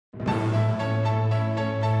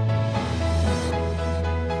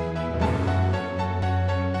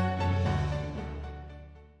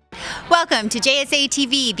Welcome to JSA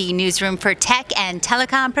TV, the newsroom for tech and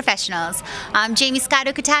telecom professionals. I'm Jamie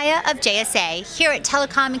Scott-Okataya of JSA, here at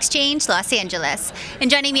Telecom Exchange, Los Angeles.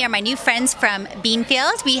 And joining me are my new friends from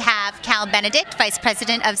Beanfield. We have Kal Benedict, Vice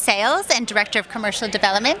President of Sales and Director of Commercial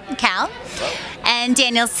Development. Kal. And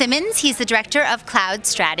Daniel Simmons, he's the Director of Cloud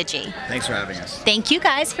Strategy. Thanks for having us. Thank you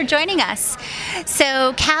guys for joining us.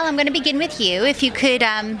 So Kal, I'm going to begin with you. If you could,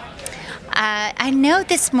 I know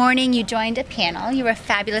this morning you joined a panel. You were a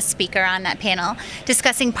fabulous speaker on that panel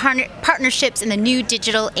discussing partnerships in the new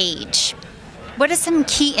digital age. What are some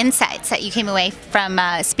key insights that you came away from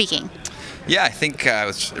speaking? Yeah, I think it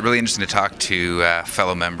was really interesting to talk to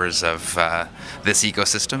fellow members of this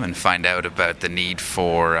ecosystem and find out about the need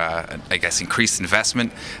for, I guess, increased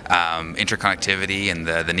investment, interconnectivity, and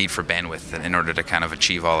the need for bandwidth in order to kind of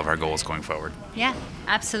achieve all of our goals going forward. Yeah,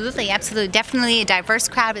 absolutely, absolutely. Definitely a diverse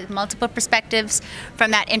crowd with multiple perspectives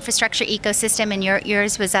from that infrastructure ecosystem, and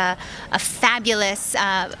yours was a fabulous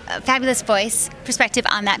voice perspective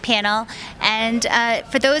on that panel. And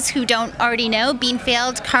for those who don't already know,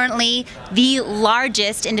 Beanfield, currently the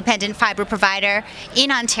largest independent fiber provider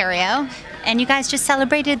in Ontario, and you guys just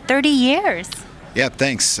celebrated 30 years. Yeah,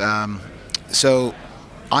 thanks. So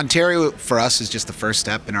Ontario for us is just the first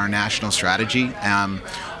step in our national strategy.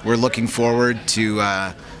 We're looking forward to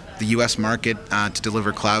the U.S. market to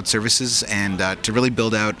deliver cloud services and to really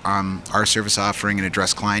build out our service offering and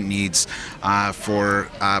address client needs for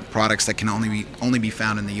products that can only be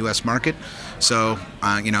found in the U.S. market. So,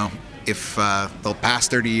 if the past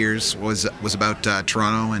 30 years was about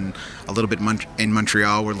Toronto and a little bit in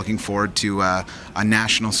Montreal, we're looking forward to a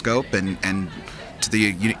national scope and to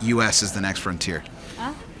the U.S. as the next frontier.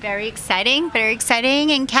 Oh, very exciting, very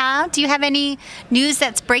exciting. And Kal, do you have any news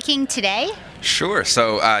that's breaking today? Sure.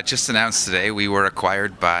 So just announced today we were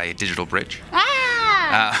acquired by DigitalBridge.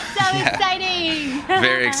 So exciting!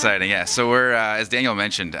 Very exciting, yeah. So we're, as Daniel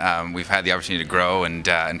mentioned, we've had the opportunity to grow and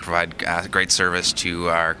provide great service to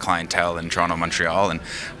our clientele in Toronto, Montreal, and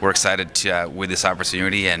we're excited to, with this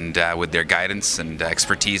opportunity and with their guidance and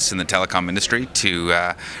expertise in the telecom industry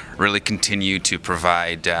to really continue to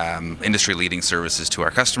provide industry-leading services to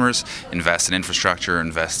our customers, invest in infrastructure,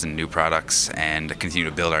 invest in new products, and continue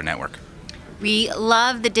to build our network. We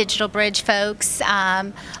love the DigitalBridge folks.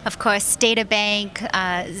 Of course, DataBank,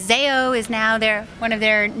 Zayo is now one of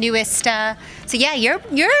their newest. So yeah,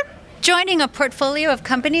 you're joining a portfolio of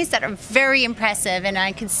companies that are very impressive, and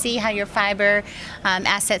I can see how your fiber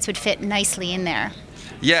assets would fit nicely in there.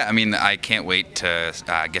 Yeah, I mean, I can't wait to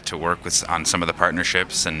get to work on some of the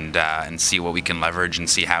partnerships and see what we can leverage and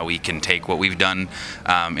see how we can take what we've done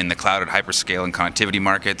in the cloud and hyperscale and connectivity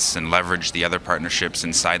markets and leverage the other partnerships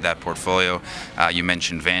inside that portfolio. You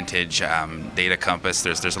mentioned Vantage, Data Compass.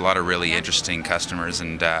 There's a lot of really interesting customers,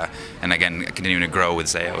 and again, continuing to grow with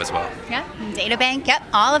Zayo as well. Yeah, DataBank. Yep,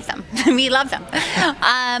 all of them. We love them.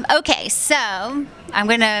 Okay, so I'm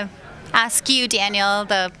going to ask you, Daniel,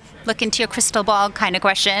 the look into your crystal ball kind of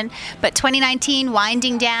question, but 2019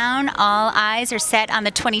 winding down, all eyes are set on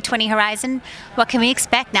the 2020 horizon. What can we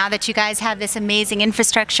expect now that you guys have this amazing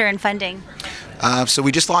infrastructure and funding? So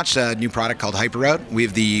we just launched a new product called HyperRoute. We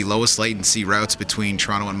have the lowest latency routes between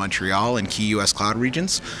Toronto and Montreal and key U.S. cloud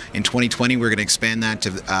regions. In 2020, we're going to expand that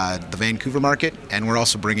to the Vancouver market, and we're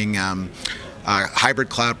also bringing hybrid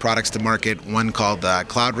cloud products to market, one called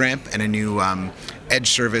Cloud Ramp and a new edge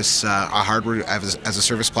service, a hardware as a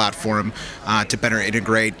service platform to better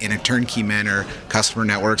integrate in a turnkey manner customer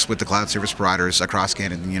networks with the cloud service providers across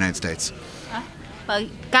Canada and the United States. Well,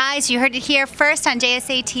 guys, you heard it here first on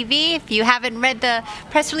JSA TV. If you haven't read the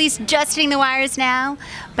press release, just hitting the wires now.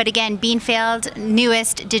 But again, Beanfield,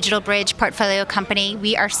 newest DigitalBridge portfolio company.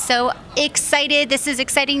 We are so excited. This is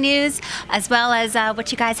exciting news, as well as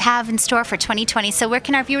what you guys have in store for 2020. So where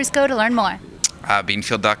can our viewers go to learn more?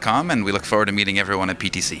 Beanfield.com, and we look forward to meeting everyone at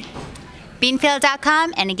PTC.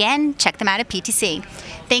 Beanfield.com, and again, check them out at PTC.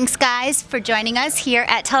 Thanks, guys, for joining us here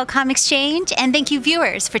at Telecom Exchange, and thank you,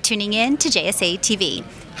 viewers, for tuning in to JSA TV.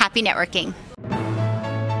 Happy networking.